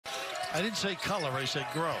I didn't say color, I said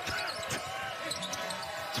grow.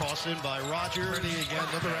 Toss in by Rogers. Again,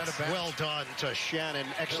 never had a back. Well done to Shannon.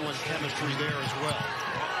 Excellent chemistry there as well.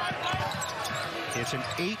 It's an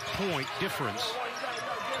 8-point difference.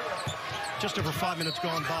 Just over 5 minutes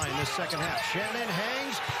gone by in this second half. Shannon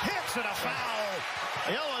hangs, hits, and a foul.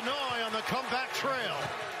 Illinois on the comeback trail.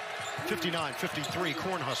 59-53,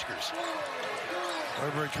 Cornhuskers.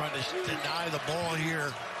 We're trying to deny the ball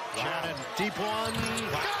here. Wow. Shannon, deep one.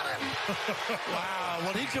 Wow. Got him. Wow,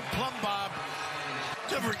 when he can plumb Bob,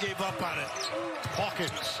 never gave up on it.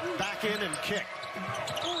 Hawkins back in and kick.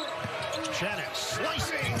 Shannon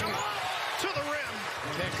slicing to the rim.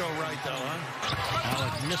 Can't go right, though, huh?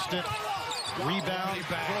 Alec missed it. Rebound,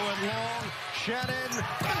 throwing long. Shannon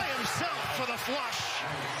by himself for the flush.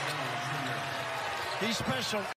 He's special.